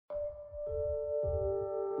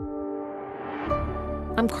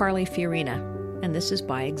I'm Carly Fiorina, and this is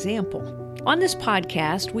By Example. On this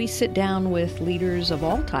podcast, we sit down with leaders of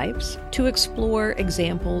all types to explore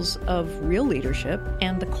examples of real leadership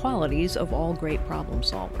and the qualities of all great problem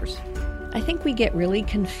solvers. I think we get really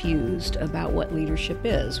confused about what leadership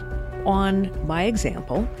is. On By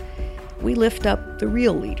Example, we lift up the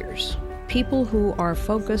real leaders, people who are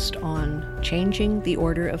focused on changing the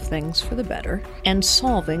order of things for the better and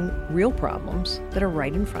solving real problems that are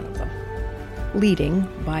right in front of them. Leading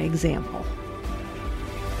by example.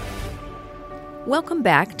 Welcome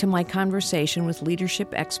back to my conversation with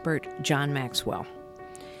leadership expert John Maxwell.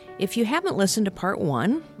 If you haven't listened to part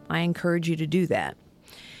 1, I encourage you to do that.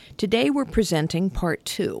 Today we're presenting part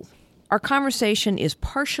 2. Our conversation is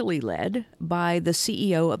partially led by the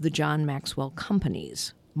CEO of the John Maxwell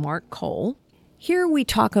Companies, Mark Cole. Here we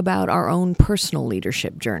talk about our own personal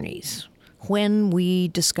leadership journeys, when we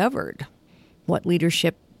discovered what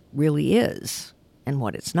leadership really is and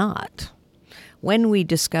what it's not, when we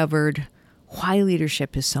discovered why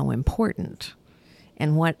leadership is so important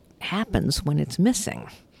and what happens when it's missing.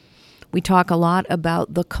 We talk a lot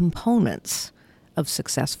about the components of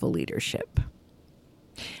successful leadership.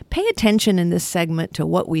 Pay attention in this segment to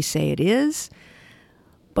what we say it is,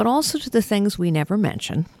 but also to the things we never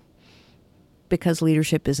mention, because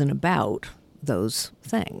leadership isn't about those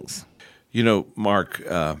things. You know, Mark,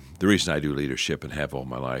 the reason I do leadership and have all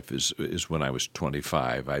my life is when I was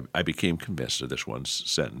 25, I became convinced of this one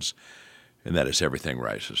sentence, and that is everything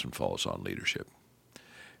rises and falls on leadership.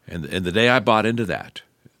 And the day I bought into that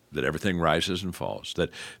everything rises and falls,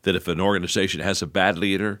 that if an organization has a bad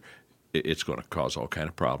leader, it's going to cause all kind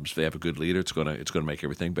of problems. If they have a good leader, it's going to make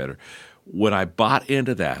everything better. When I bought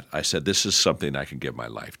into that, I said, this is something I can give my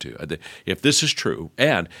life to. If this is true,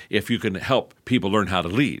 and if you can help people learn how to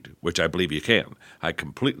lead, which I believe you can, I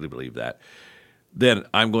completely believe that, then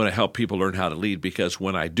I'm going to help people learn how to lead, because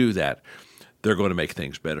when I do that, they're going to make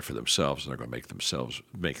things better for themselves, and they're going to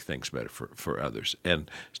make things better for others.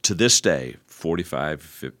 And to this day,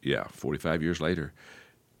 45 years later,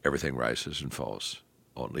 everything rises and falls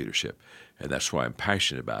on leadership. And that's why I'm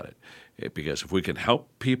passionate about it. Because if we can help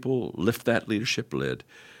people lift that leadership lid,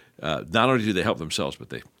 not only do they help themselves, but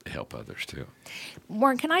they help others too.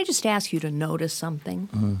 Warren, can I just ask you to notice something?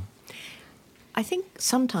 Mm-hmm. I think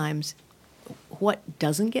sometimes what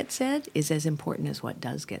doesn't get said is as important as what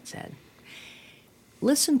does get said.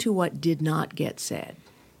 Listen to what did not get said.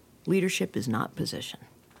 Leadership is not position.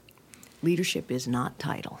 Leadership is not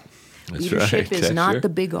title. That's Leadership right. is not sure. the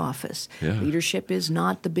big office. Yeah. Leadership is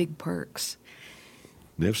not the big perks.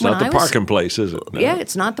 It's not the parking place, is it? No. Yeah,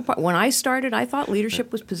 it's not the park. When I started, I thought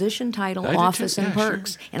leadership was position, title, office, and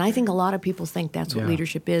perks. Sure. And I think a lot of people think that's what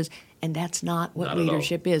leadership is, and that's not what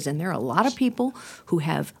leadership is. And there are a lot of people who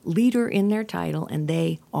have leader in their title, and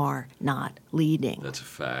they are not leading. That's a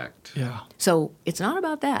fact. Yeah. So it's not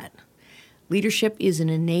about that. Leadership is an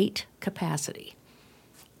innate capacity,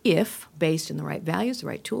 if based in the right values, the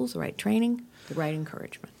right tools, the right training, the right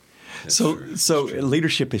encouragement. So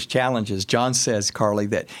leadership is challenges. John says, Carly,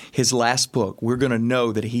 that his last book, we're going to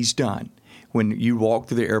know that he's done when you walk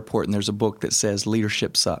through the airport and there's a book that says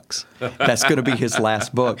Leadership Sucks. That's going to be his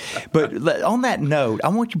last book. But on that note, I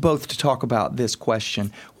want you both to talk about this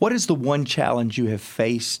question. What is the one challenge you have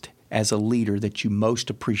faced as a leader that you most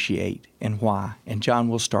appreciate, and why? And John,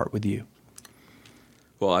 we'll start with you.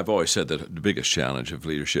 Well, I've always said that the biggest challenge of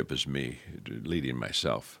leadership is me, leading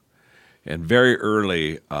myself. And very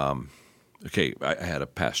early, I had a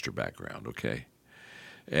pastor background, okay?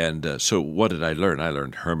 And so what did I learn? I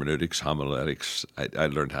learned hermeneutics, homiletics. I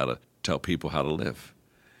learned how to tell people how to live.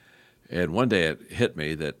 And one day it hit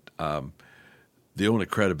me that the only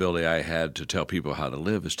credibility I had to tell people how to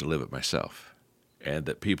live is to live it myself, and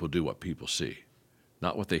that people do what people see,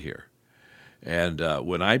 not what they hear. And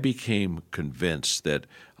when I became convinced that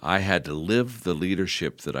I had to live the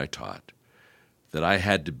leadership that I taught, that I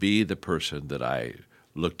had to be the person that I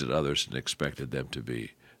looked at others and expected them to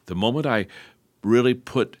be, the moment I really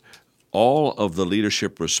put all of the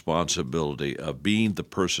leadership responsibility of being the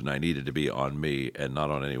person I needed to be on me and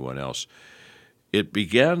not on anyone else, it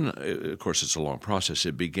began, of course it's a long process,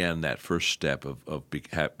 it began that first step of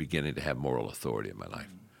beginning to have moral authority in my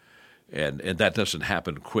life. And that doesn't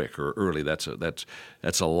happen quick or early. That's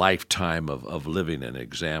a lifetime of living an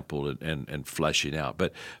example and fleshing out.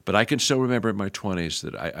 But I can still remember in my 20s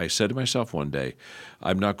that I said to myself one day,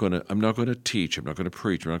 I'm not going to teach, I'm not going to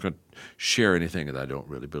preach, I'm not going to share anything that I don't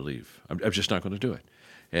really believe. I'm just not going to do it.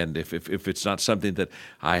 And if it's not something that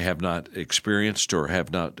I have not experienced or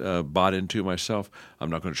have not bought into myself, I'm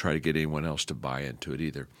not going to try to get anyone else to buy into it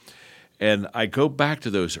either. And I go back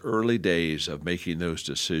to those early days of making those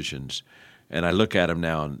decisions, And I look at them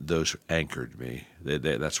now, and those anchored me.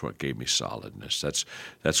 That's what gave me solidness.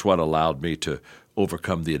 That's what allowed me to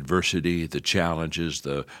overcome the adversity, the challenges,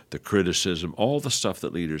 the criticism, all the stuff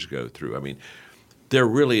that leaders go through. I mean, there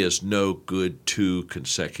really is no good 2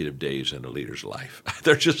 consecutive days in a leader's life.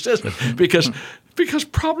 There just isn't, because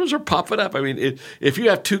problems are popping up. I mean, if you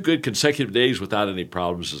have 2 good consecutive days without any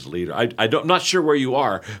problems as a leader, I'm not sure where you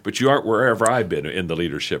are, but you aren't wherever I've been in the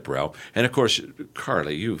leadership realm. And of course,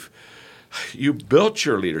 Carly, you built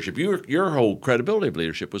your leadership. Your whole credibility of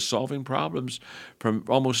leadership was solving problems from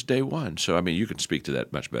almost day one. So, I mean, you can speak to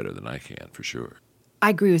that much better than I can, for sure.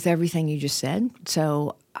 I agree with everything you just said,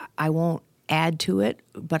 so I won't add to it,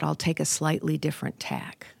 but I'll take a slightly different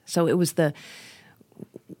tack. So it was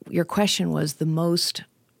your question was the most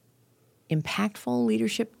impactful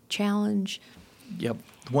leadership challenge? Yep,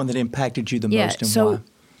 the one that impacted you the most, and so why?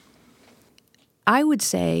 I would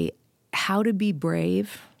say how to be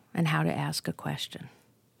brave and how to ask a question.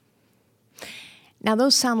 Now,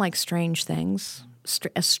 those sound like strange things,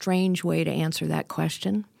 a strange way to answer that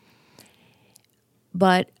question.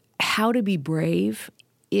 But how to be brave,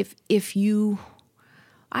 I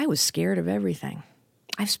was scared of everything.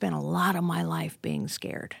 I've spent a lot of my life being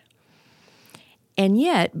scared. And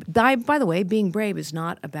yet, by the way, being brave is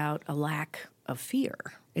not about a lack of fear.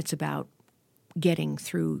 It's about getting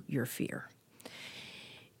through your fear.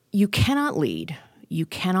 You cannot lead, you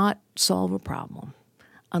cannot solve a problem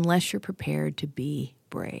unless you're prepared to be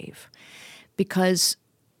brave. Because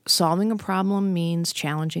solving a problem means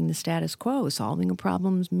challenging the status quo. Solving a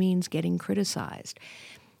problem means getting criticized.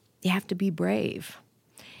 You have to be brave.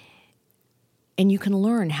 And you can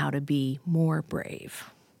learn how to be more brave.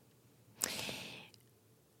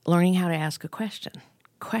 Learning how to ask a question.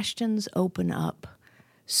 Questions open up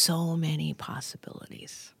so many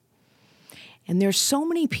possibilities. And there's so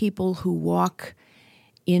many people who walk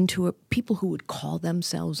into people who would call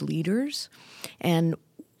themselves leaders, and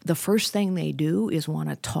the first thing they do is want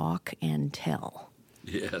to talk and tell.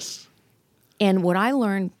 Yes. And what I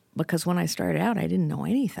learned, because when I started out, I didn't know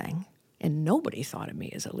anything, and nobody thought of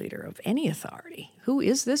me as a leader of any authority. Who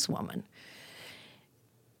is this woman?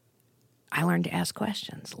 I learned to ask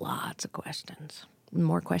questions, lots of questions. The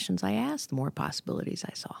more questions I asked, the more possibilities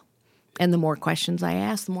I saw. And the more questions I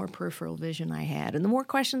asked, the more peripheral vision I had. And the more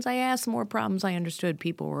questions I asked, the more problems I understood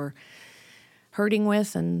people were hurting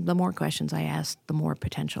with. And the more questions I asked, the more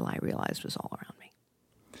potential I realized was all around me.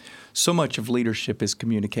 So much of leadership is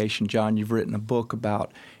communication. John, you've written a book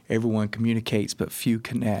about everyone communicates, but few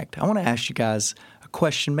connect. I want to ask you guys a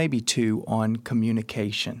question, maybe 2, on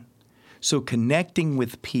communication. So connecting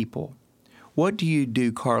with people. What do you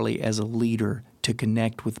do, Carly, as a leader to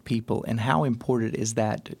connect with people, and how important is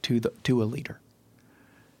that to a leader?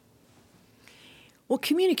 Well,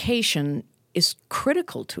 communication is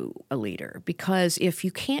critical to a leader, because if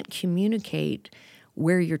you can't communicate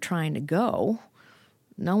where you're trying to go,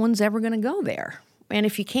 no one's ever going to go there. And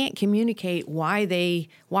if you can't communicate why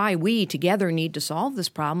we together need to solve this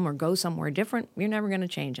problem or go somewhere different, you're never going to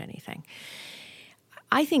change anything.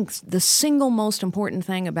 I think the single most important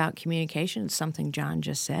thing about communication is something John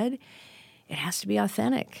just said. It has to be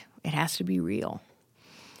authentic. It has to be real.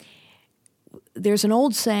 There's an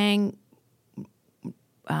old saying,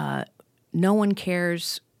 no one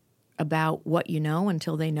cares about what you know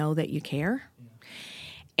until they know that you care. Yeah.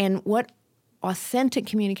 And what authentic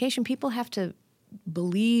communication, people have to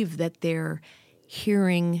believe that they're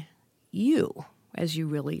hearing you as you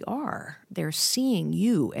really are. They're seeing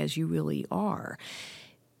you as you really are.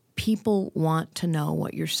 People want to know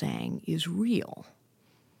what you're saying is real,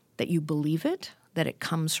 that you believe it, that it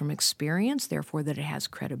comes from experience, therefore that it has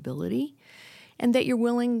credibility, and that you're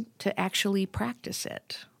willing to actually practice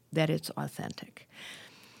it, that it's authentic.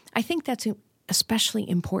 I think that's especially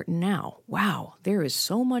important now. Wow, there is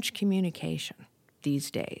so much communication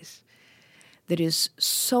these days that is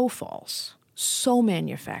so false, so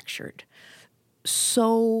manufactured,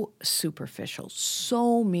 so superficial,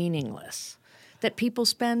 so meaningless, that people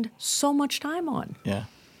spend so much time on. Yeah.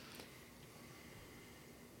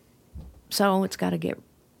 So it's got to get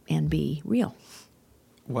and be real.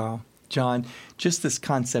 Wow. John, just this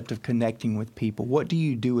concept of connecting with people, what do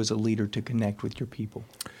you do as a leader to connect with your people?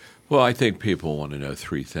 Well, I think people want to know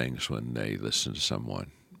 3 things when they listen to someone.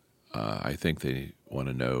 I think they want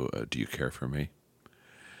to know, do you care for me?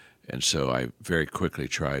 And so I very quickly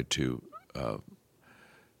tried to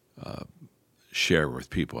share with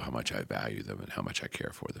people how much I value them and how much I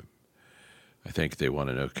care for them. I think they want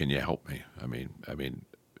to know, can you help me? I mean,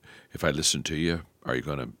 if I listen to you, are you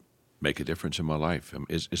going to make a difference in my life?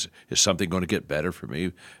 Is something going to get better for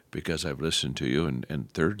me because I've listened to you? And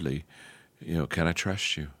thirdly, can I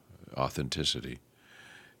trust you? authenticity.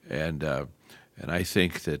 And I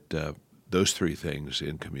think that those three things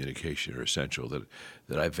in communication are essential,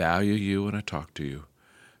 that I value you when I talk to you.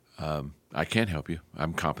 I can't help you.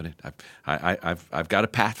 I'm competent. I've got a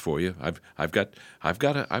path for you. I've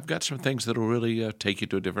got some things that will really take you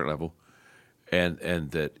to a different level,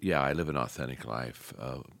 and that I live an authentic life.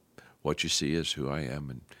 What you see is who I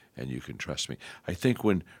am, and you can trust me. I think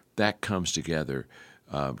when that comes together,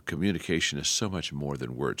 communication is so much more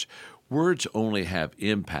than words. Words only have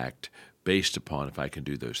impact based upon if I can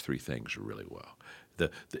do those three things really well.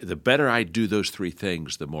 The better I do those three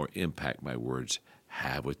things, the more impact my words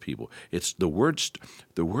have with people. It's the words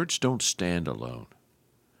don't stand alone.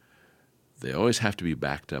 They always have to be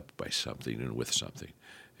backed up by something and with something.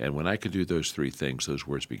 And when I can do those three things, those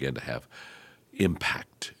words begin to have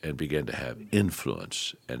impact and begin to have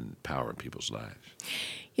influence and power in people's lives.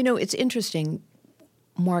 You know, it's interesting,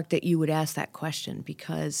 Mark, that you would ask that question,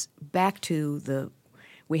 because back to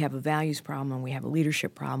we have a values problem and we have a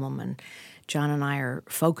leadership problem, and John and I are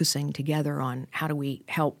focusing together on how do we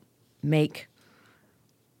help make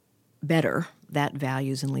better that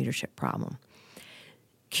values and leadership problem.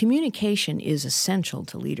 Communication is essential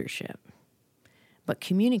to leadership, but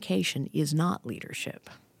communication is not leadership.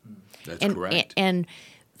 That's correct. And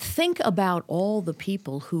think about all the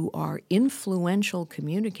people who are influential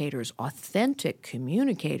communicators, authentic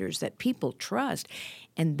communicators that people trust,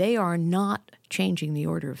 and they are not changing the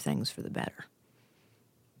order of things for the better.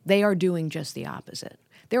 They are doing just the opposite.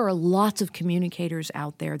 There are lots of communicators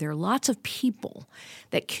out there. There are lots of people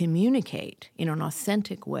that communicate in an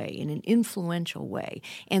authentic way, in an influential way,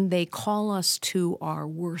 and they call us to our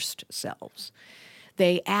worst selves.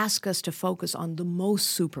 They ask us to focus on the most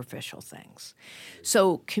superficial things.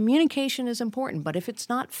 So communication is important, but if it's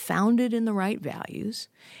not founded in the right values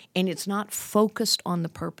and it's not focused on the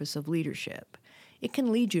purpose of leadership, it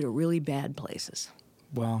can lead you to really bad places.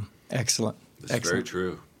 Wow, excellent. That's Excellent.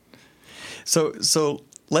 very true. So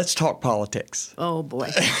let's talk politics. Oh, boy.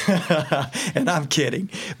 And I'm kidding.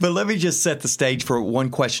 But let me just set the stage for one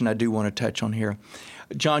question I do want to touch on here.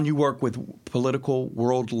 John, you work with political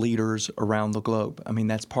world leaders around the globe. I mean,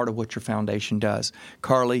 that's part of what your foundation does.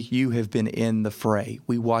 Carly, you have been in the fray.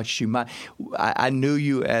 We watched you. I knew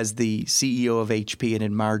you as the CEO of HP and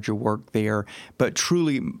admired your work there. But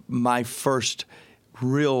truly, my first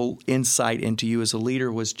real insight into you as a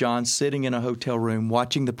leader was John sitting in a hotel room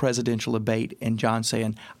watching the presidential debate and John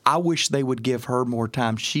saying, I wish they would give her more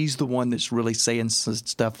time. She's the one that's really saying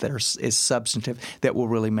stuff that is substantive that will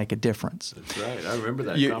really make a difference. That's right. I remember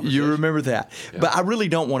that conversation. You remember that. Yeah. But I really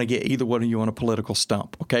don't want to get either one of you on a political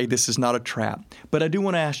stump, okay? This is not a trap. But I do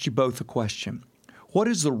want to ask you both a question. What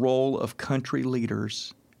is the role of country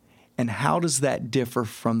leaders, and how does that differ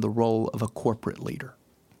from the role of a corporate leader?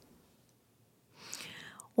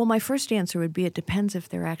 Well, my first answer would be it depends if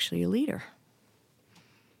they're actually a leader.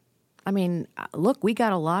 I mean, look, we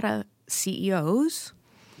got a lot of CEOs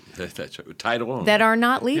That's a title only. that are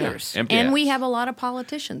not leaders. Yeah, and we MPS. have a lot of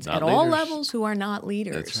politicians Not at all leaders. levels who are not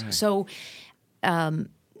leaders. That's right. So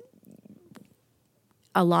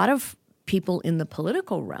a lot of people in the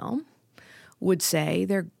political realm would say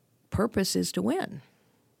their purpose is to win.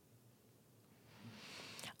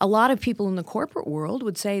 A lot of people in the corporate world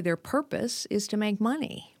would say their purpose is to make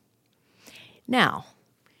money. Now,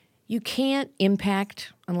 you can't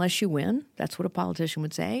impact unless you win. That's what a politician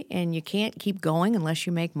would say. And you can't keep going unless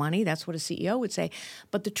you make money. That's what a CEO would say.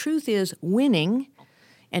 But the truth is, winning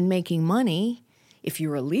and making money, if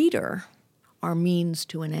you're a leader, are means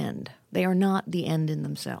to an end. They are not the end in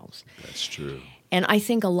themselves. That's true. And I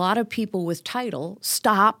think a lot of people with title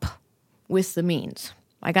stop with the means.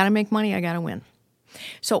 I got to make money, I got to win.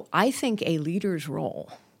 So I think a leader's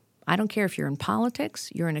role, I don't care if you're in politics,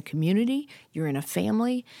 you're in a community, you're in a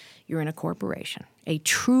family, you're in a corporation. A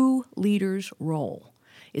true leader's role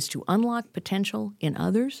is to unlock potential in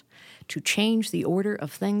others, to change the order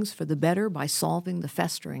of things for the better by solving the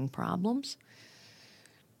festering problems,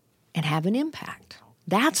 and have an impact.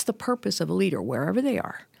 That's the purpose of a leader, wherever they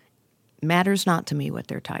are. Matters not to me what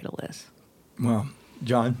their title is. Well,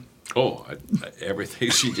 John? Oh,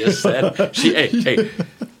 everything she just said.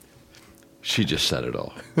 She just said it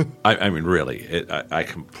all. I mean, really, I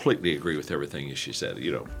completely agree with everything she said.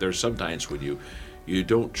 You know, there's sometimes when you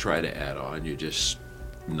don't try to add on, you just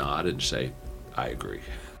nod and say, I agree.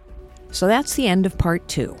 So that's the end of part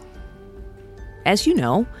 2. As you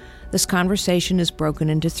know, this conversation is broken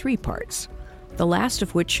into 3 parts, the last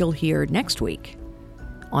of which you'll hear next week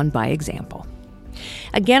on By Example.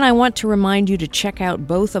 Again, I want to remind you to check out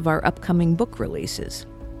both of our upcoming book releases.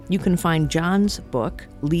 You can find John's book,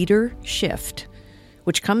 Leader Shift,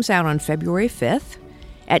 which comes out on February 5th,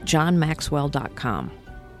 at johnmaxwell.com.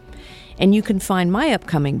 And you can find my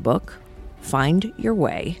upcoming book, Find Your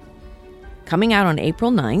Way, coming out on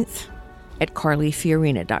April 9th at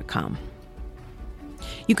carlyfiorina.com.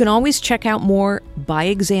 You can always check out more By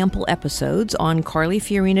Example episodes on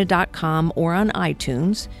carlyfiorina.com or on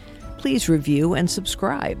iTunes. Please review and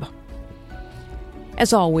subscribe.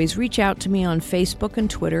 As always, reach out to me on Facebook and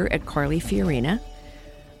Twitter at Carly Fiorina,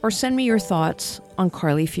 or send me your thoughts on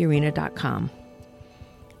carlyfiorina.com.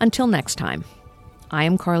 Until next time, I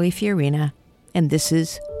am Carly Fiorina, and this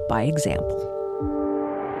is By Example.